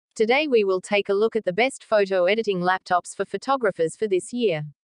Today we will take a look at the best photo editing laptops for photographers for this year.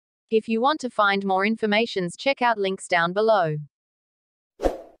 If you want to find more information, check out links down below.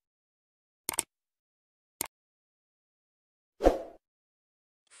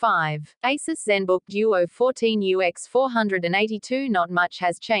 5. Asus Zenbook Duo 14UX482. Not much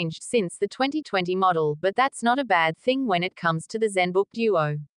has changed since the 2020 model, but that's not a bad thing when it comes to the Zenbook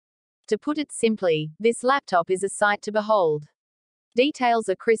Duo. To put it simply, this laptop is a sight to behold. Details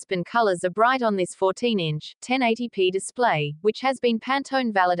are crisp and colors are bright on this 14-inch, 1080p display, which has been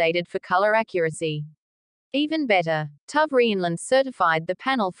Pantone validated for color accuracy. Even better, TÜV Rheinland certified the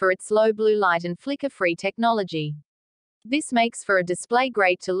panel for its low blue light and flicker-free technology. This makes for a display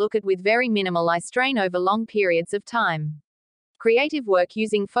great to look at with very minimal eye strain over long periods of time. Creative work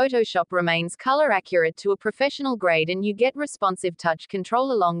using Photoshop remains color accurate to a professional grade, and you get responsive touch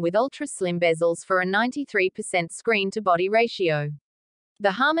control along with ultra-slim bezels for a 93% screen-to-body ratio.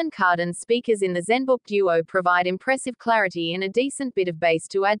 The Harman Kardon speakers in the Zenbook Duo provide impressive clarity and a decent bit of bass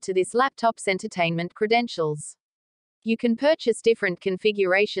to add to this laptop's entertainment credentials. You can purchase different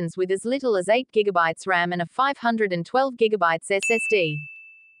configurations with as little as 8GB RAM and a 512GB SSD.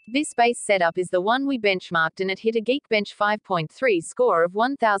 This base setup is the one we benchmarked, and it hit a Geekbench 5.3 score of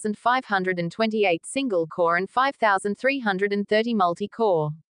 1,528 single-core and 5,330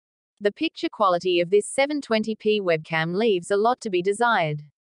 multi-core. The picture quality of this 720p webcam leaves a lot to be desired.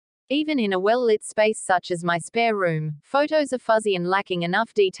 Even in a well-lit space such as my spare room, photos are fuzzy and lacking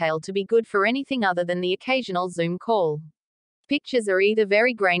enough detail to be good for anything other than the occasional Zoom call. Pictures are either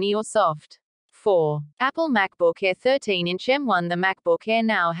very grainy or soft. 4. Apple MacBook Air 13-inch M1. The MacBook Air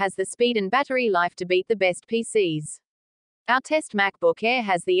now has the speed and battery life to beat the best PCs. Our test MacBook Air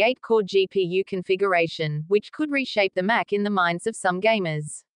has the 8-core GPU configuration, which could reshape the Mac in the minds of some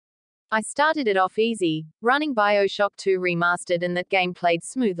gamers. I started it off easy, running BioShock 2 Remastered, and that game played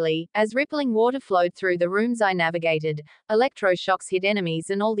smoothly, as rippling water flowed through the rooms I navigated, electroshocks hit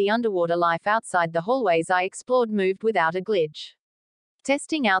enemies, and all the underwater life outside the hallways I explored moved without a glitch.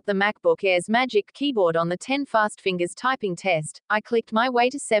 Testing out the MacBook Air's Magic Keyboard on the 10 fast fingers typing test, I clicked my way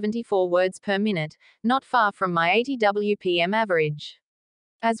to 74 words per minute, not far from my 80 WPM average.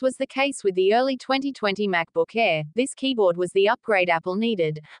 As was the case with the early 2020 MacBook Air, this keyboard was the upgrade Apple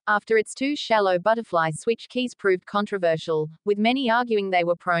needed, after its two shallow butterfly switch keys proved controversial, with many arguing they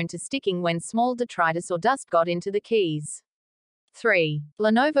were prone to sticking when small detritus or dust got into the keys. 3.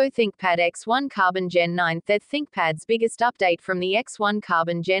 Lenovo ThinkPad X1 Carbon Gen 9. The ThinkPad's biggest update from the X1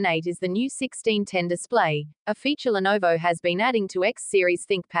 Carbon Gen 8 is the new 1610 display, a feature Lenovo has been adding to X-series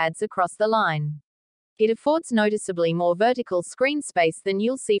ThinkPads across the line. It affords noticeably more vertical screen space than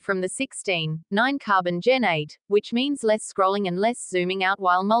you'll see from the 16:9 Carbon Gen 8, which means less scrolling and less zooming out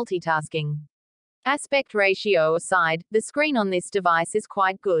while multitasking. Aspect ratio aside, the screen on this device is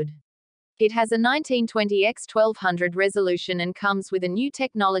quite good. It has a 1920x1200 resolution and comes with a new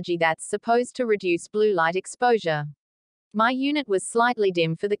technology that's supposed to reduce blue light exposure. My unit was slightly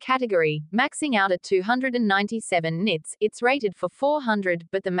dim for the category, maxing out at 297 nits. It's rated for 400,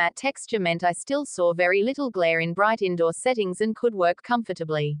 but the matte texture meant I still saw very little glare in bright indoor settings and could work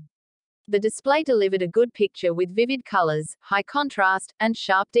comfortably. The display delivered a good picture with vivid colors, high contrast, and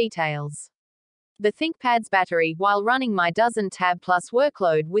sharp details. The ThinkPad's battery, while running my dozen tab plus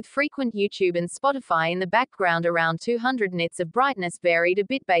workload with frequent YouTube and Spotify in the background around 200 nits of brightness, varied a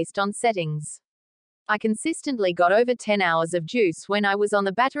bit based on settings. I consistently got over 10 hours of juice when I was on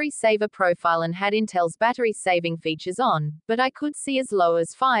the battery saver profile and had Intel's battery saving features on, but I could see as low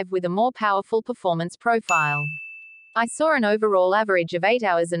as 5 with a more powerful performance profile. I saw an overall average of 8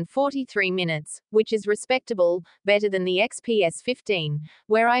 hours and 43 minutes, which is respectable, better than the XPS 15,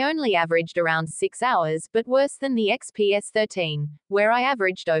 where I only averaged around 6 hours, but worse than the XPS 13, where I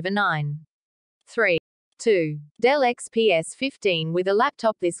averaged over 9. 3. 2. Dell XPS 15. With a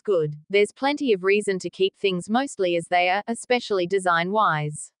laptop this good, there's plenty of reason to keep things mostly as they are, especially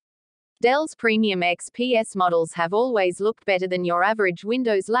design-wise. Dell's premium XPS models have always looked better than your average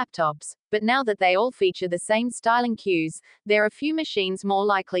Windows laptops, but now that they all feature the same styling cues, there are few machines more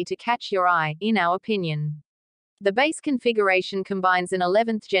likely to catch your eye, in our opinion. The base configuration combines an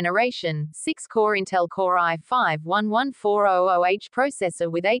 11th generation, 6-core Intel Core i5-11400H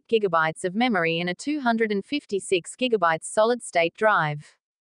processor with 8GB of memory and a 256GB solid-state drive.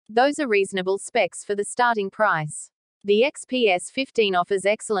 Those are reasonable specs for the starting price. The XPS 15 offers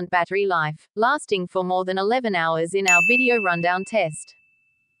excellent battery life, lasting for more than 11 hours in our video rundown test.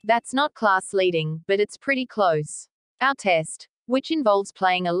 That's not class-leading, but it's pretty close. Our test, which involves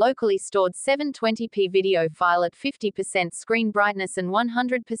playing a locally stored 720p video file at 50% screen brightness and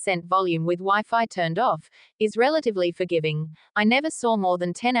 100% volume with Wi-Fi turned off, is relatively forgiving. I never saw more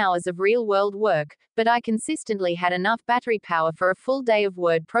than 10 hours of real-world work, but I consistently had enough battery power for a full day of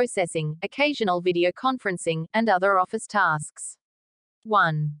word processing, occasional video conferencing, and other office tasks.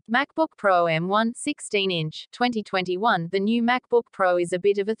 1. MacBook Pro M1 16-inch 2021. The new MacBook Pro is a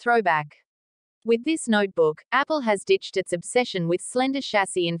bit of a throwback. With this notebook, Apple has ditched its obsession with slender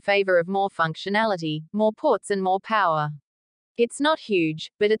chassis in favor of more functionality, more ports and more power. It's not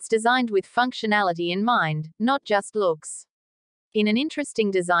huge, but it's designed with functionality in mind, not just looks. In an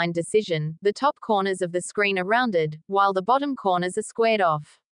interesting design decision, the top corners of the screen are rounded, while the bottom corners are squared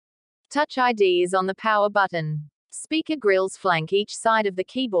off. Touch ID is on the power button. Speaker grills flank each side of the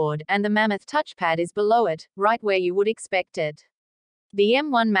keyboard, and the mammoth touchpad is below it, right where you would expect it. The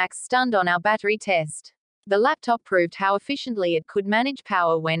M1 Max stunned on our battery test. The laptop proved how efficiently it could manage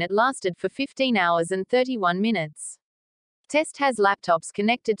power when it lasted for 15 hours and 31 minutes. Test has laptops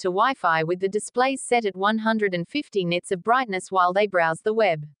connected to Wi-Fi with the displays set at 150 nits of brightness while they browse the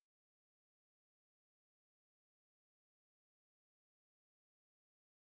web.